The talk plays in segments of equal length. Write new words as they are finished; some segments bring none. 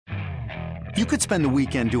You could spend the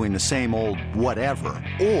weekend doing the same old whatever,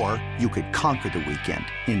 or you could conquer the weekend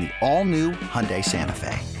in the all-new Hyundai Santa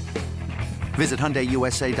Fe. Visit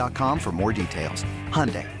HyundaiUSA.com for more details.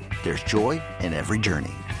 Hyundai, there's joy in every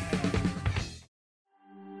journey.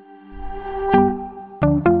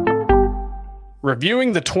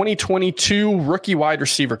 Reviewing the 2022 rookie wide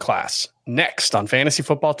receiver class, next on Fantasy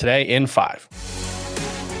Football Today in 5.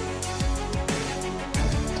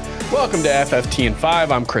 Welcome to FFT in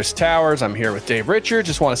 5. I'm Chris Towers. I'm here with Dave Richard.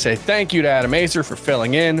 Just want to say thank you to Adam Azer for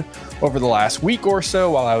filling in over the last week or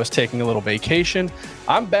so while I was taking a little vacation.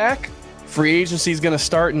 I'm back. Free agency is going to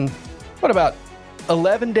start in, about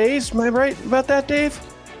 11 days? Am I right about that, Dave?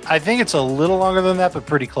 I think it's a little longer than that, but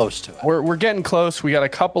pretty close to it. We're getting close. We got a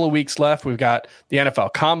couple of weeks left. We've got the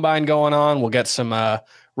NFL Combine going on. We'll get some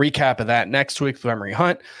recap of that next week with Emery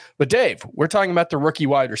Hunt. But Dave, we're talking about the rookie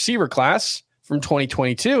wide receiver class from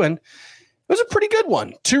 2022, and it was a pretty good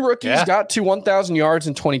one. 2 rookies got to 1,000 yards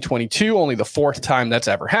in 2022, only the 4th time that's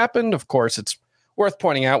ever happened. Of course, it's worth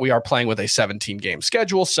pointing out we are playing with a 17-game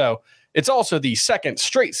schedule, so it's also the 2nd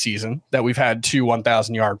straight season that we've had 2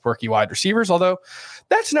 1,000-yard rookie wide receivers, although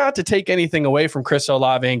that's not to take anything away from Chris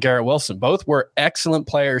Olave and Garrett Wilson. Both were excellent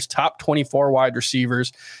players, top 24 wide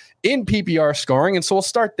receivers in PPR scoring, and so we'll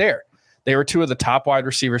start there. They were 2 of the top wide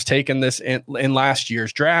receivers taken this in last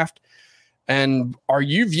year's draft. And are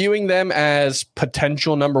you viewing them as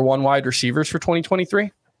potential number 1 wide receivers for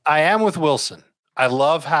 2023? I am with Wilson. I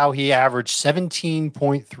love how he averaged 17.3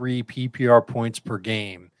 PPR points per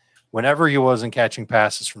game whenever he wasn't catching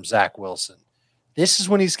passes from Zach Wilson. This is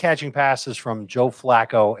when he's catching passes from Joe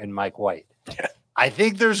Flacco and Mike White. I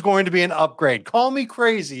think there's going to be an upgrade. Call me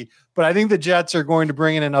crazy, but I think the Jets are going to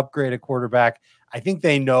bring in an upgrade at quarterback. I think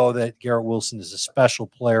they know that Garrett Wilson is a special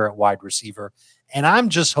player at wide receiver. And I'm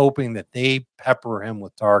just hoping that they pepper him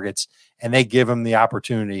with targets and they give him the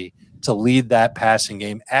opportunity to lead that passing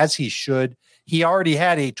game as he should. He already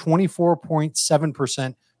had a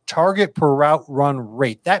 24.7% target per route run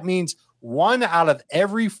rate. That means 1 out of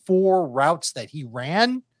every 4 routes that he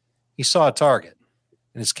ran, he saw a target.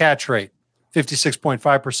 And his catch rate,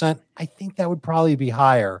 56.5%. I think that would probably be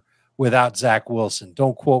higher without Zach Wilson.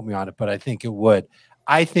 Don't quote me on it, but I think it would.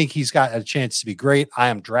 I think he's got a chance to be great. I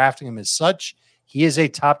am drafting him as such. He is a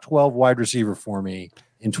top 12 wide receiver for me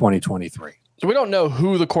in 2023. So we don't know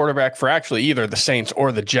who the quarterback for actually either the Saints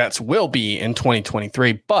or the Jets will be in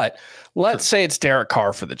 2023, but let's say it's Derek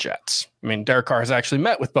Carr for the Jets. I mean, Derek Carr has actually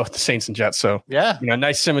met with both the Saints and Jets, so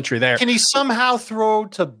nice symmetry there. Can he somehow throw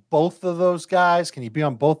to both of those guys? Can he be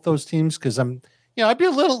on both those teams? Because I'd be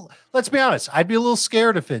a little, let's be honest, I'd be a little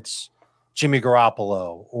scared if it's Jimmy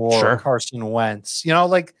Garoppolo or Carson Wentz.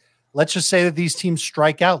 Let's just say that these teams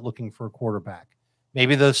strike out looking for a quarterback.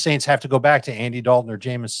 Maybe the Saints have to go back to Andy Dalton or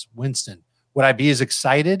Jameis Winston. Would I be as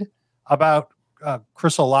excited about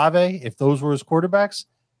Chris Olave if those were his quarterbacks?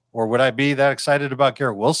 Or would I be that excited about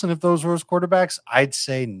Garrett Wilson if those were his quarterbacks? I'd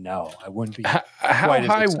say no. I wouldn't be. How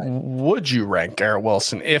high would you rank Garrett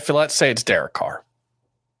Wilson if, let's say, it's Derek Carr?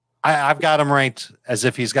 I've got him ranked as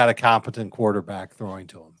if he's got a competent quarterback throwing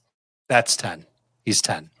to him. That's 10. He's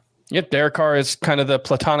 10. Yep, Derek Carr is kind of the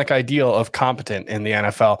platonic ideal of competent in the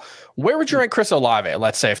NFL. Where would you rank Chris Olave,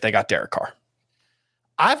 let's say, if they got Derek Carr?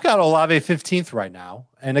 I've got Olave 15th right now.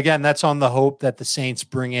 And again, that's on the hope that the Saints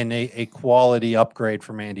bring in a quality upgrade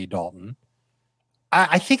from Andy Dalton.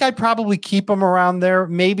 I think I'd probably keep him around there.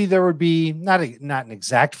 Maybe there would be not an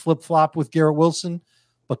exact flip-flop with Garrett Wilson,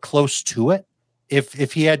 but close to it.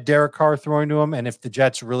 If he had Derek Carr throwing to him and if the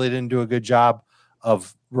Jets really didn't do a good job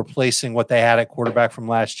of replacing what they had at quarterback from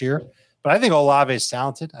last year. But I think Olave is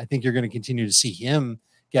talented. I think you're going to continue to see him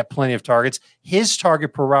get plenty of targets. His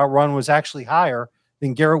target per route run was actually higher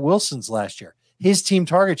than Garrett Wilson's last year. His team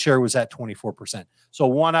target share was at 24%. So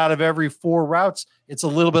 1 out of every 4 routes, it's a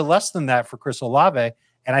little bit less than that for Chris Olave.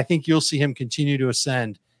 And I think you'll see him continue to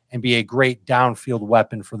ascend and be a great downfield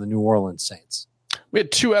weapon for the New Orleans Saints. We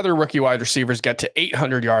had 2 other rookie wide receivers get to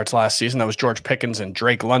 800 yards last season. That was George Pickens and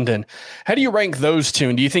Drake London. How do you rank those 2?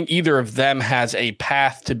 And do you think either of them has a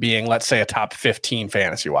path to being, let's say, a top 15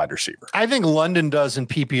 fantasy wide receiver? I think London does in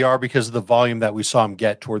PPR because of the volume that we saw him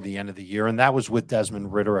get toward the end of the year. And that was with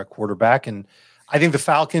Desmond Ridder at quarterback. And I think the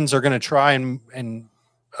Falcons are going to try and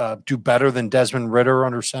do better than Desmond Ridder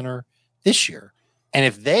under center this year. And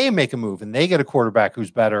if they make a move and they get a quarterback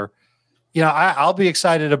who's better, I'll be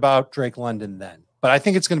excited about Drake London then. But I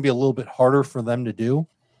think it's going to be a little bit harder for them to do.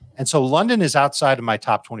 And so London is outside of my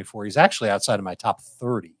top 24. He's actually outside of my top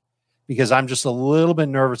 30 because I'm just a little bit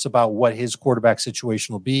nervous about what his quarterback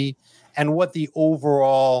situation will be and what the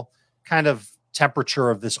overall kind of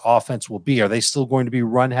temperature of this offense will be. Are they still going to be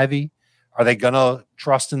run heavy Are they going to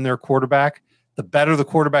trust in their quarterback? The better the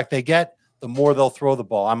quarterback they get, the more they'll throw the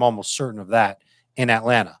ball. I'm almost certain of that in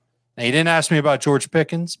Atlanta. Now, you didn't ask me about George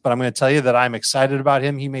Pickens, but I'm going to tell you that I'm excited about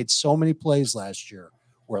him. He made so many plays last year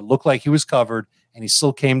where it looked like he was covered, and he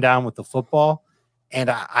still came down with the football. And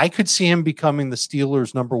I could see him becoming the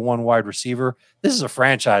Steelers' number one wide receiver. This is a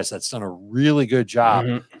franchise that's done a really good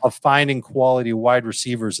job of finding quality wide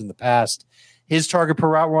receivers in the past. His target per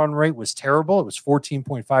route run rate was terrible. It was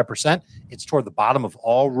 14.5%. It's toward the bottom of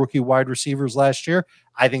all rookie wide receivers last year.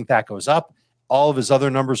 I think that goes up. All of his other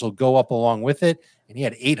numbers will go up along with it. And he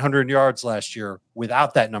had 800 yards last year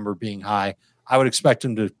without that number being high. I would expect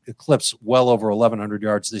him to eclipse well over 1,100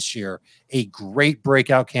 yards this year. A great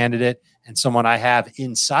breakout candidate and someone I have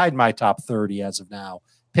inside my top 30 as of now.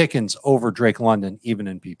 Pickens over Drake London, even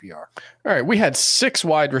in PPR. All right, we had 6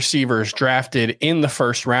 wide receivers drafted in the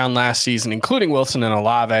first round last season, including Wilson and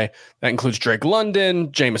Olave. That includes Drake London,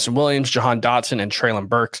 Jameson Williams, Jahan Dotson, and Treylon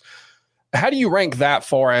Burks. How do you rank that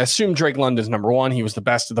for? I assume Drake London's number 1. He was the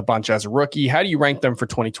best of the bunch as a rookie. How do you rank them for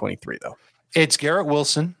 2023, though? It's Garrett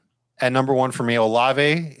Wilson at number 1 for me.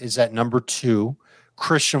 Olave is at number 2.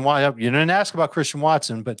 Christian Watson. You didn't ask about Christian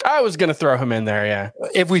Watson, but I was going to throw him in there, yeah.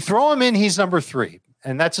 If we throw him in, he's number 3.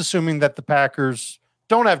 And that's assuming that the Packers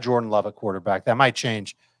don't have Jordan Love at quarterback. That might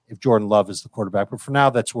change if Jordan Love is the quarterback. But for now,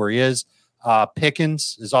 that's where he is.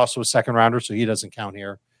 Pickens is also a second rounder, so he doesn't count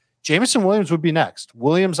here. Jameson Williams would be next.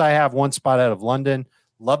 Williams, I have 1 spot out of London.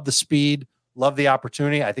 Love the speed. Love the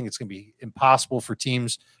opportunity. I think it's going to be impossible for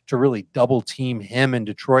teams to really double team him in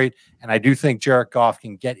Detroit. And I do think Jared Goff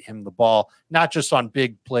can get him the ball, not just on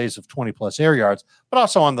big plays of 20-plus air yards, but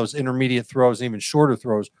also on those intermediate throws and even shorter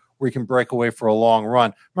throws where he can break away for a long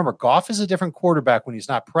run. Remember, Goff is a different quarterback when he's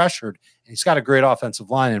not pressured, and he's got a great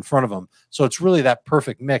offensive line in front of him. So it's really that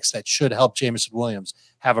perfect mix that should help Jameson Williams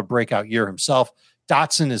have a breakout year himself.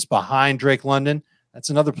 Dotson is behind Drake London.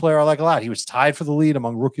 That's another player I like a lot. He was tied for the lead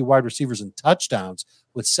among rookie wide receivers in touchdowns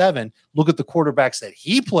with 7. Look at the quarterbacks that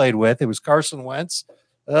he played with. It was Carson Wentz,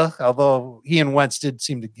 although he and Wentz did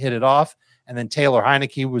seem to hit it off. And then Taylor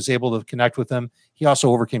Heineke was able to connect with him. He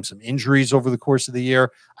also overcame some injuries over the course of the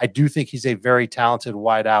year. I do think he's a very talented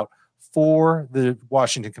wideout for the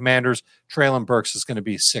Washington Commanders. Treylon Burks is going to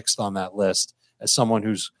be 6th on that list as someone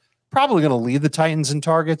who's probably going to lead the Titans in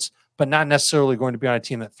targets, but not necessarily going to be on a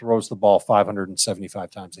team that throws the ball 575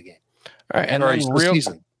 times a game. All right,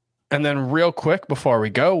 and then real quick before we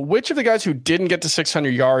go, which of the guys who didn't get to 600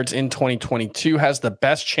 yards in 2022 has the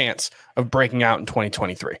best chance of breaking out in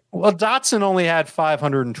 2023? Well, Dotson only had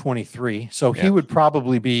 523, so he would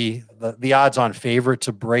probably be the odds-on favorite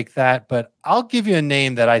to break that. But I'll give you a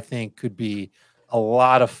name that I think could be a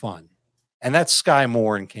lot of fun, and that's Sky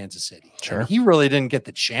Moore in Kansas City. Sure. And he really didn't get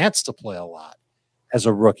the chance to play a lot as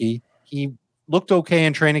a rookie. He looked okay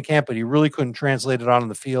in training camp, but he really couldn't translate it on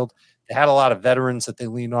the field. They had a lot of veterans that they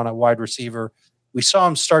leaned on at wide receiver. We saw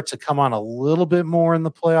him start to come on a little bit more in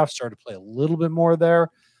the playoffs, start to play a little bit more there.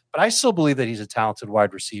 But I still believe that he's a talented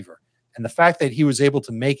wide receiver. And the fact that he was able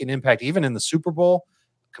to make an impact even in the Super Bowl,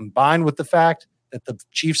 combined with the fact that the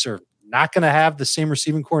Chiefs are not going to have the same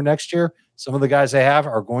receiving core next year. Some of the guys they have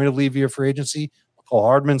are going to leave via free agency. Mecole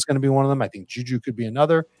Hardman's going to be one of them. I think Juju could be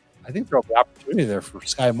another. I think there'll be opportunity there for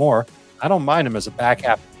Sky Moore. I don't mind him as a back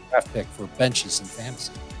half draft pick for benches and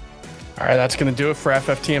fantasy. All right, that's going to do it for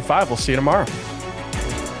FFT and 5. We'll see you tomorrow.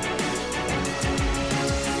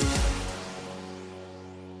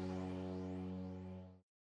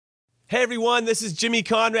 Hey everyone, this is Jimmy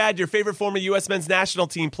Conrad, your favorite former U.S. men's national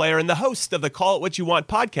team player and the host of the Call It What You Want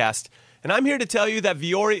podcast. And I'm here to tell you that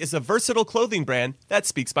Vuori is a versatile clothing brand that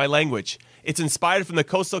speaks my language. It's inspired from the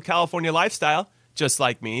coastal California lifestyle, just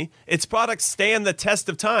like me. Its products stand the test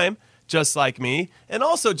of time, just like me. And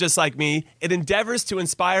also just like me, it endeavors to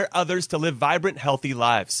inspire others to live vibrant, healthy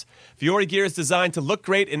lives. Vuori gear is designed to look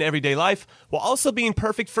great in everyday life while also being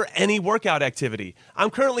perfect for any workout activity. I'm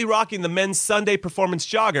currently rocking the men's Sunday Performance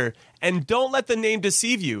Jogger, and don't let the name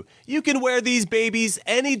deceive you. You can wear these babies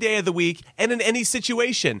any day of the week and in any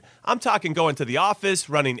situation. I'm talking going to the office,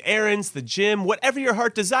 running errands, the gym, whatever your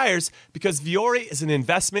heart desires, because Vuori is an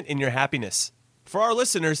investment in your happiness. For our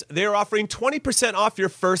listeners, they are offering 20% off your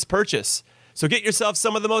first purchase. So get yourself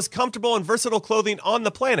some of the most comfortable and versatile clothing on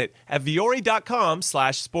the planet at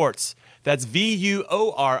vuori.com/sports. That's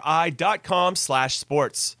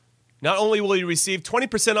VUORI.com/sports. Not only will you receive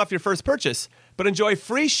 20% off your first purchase, but enjoy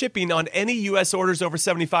free shipping on any U.S. orders over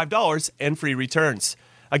 $75 and free returns.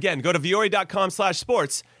 Again, go to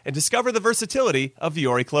vuori.com/sports and discover the versatility of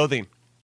Vuori clothing.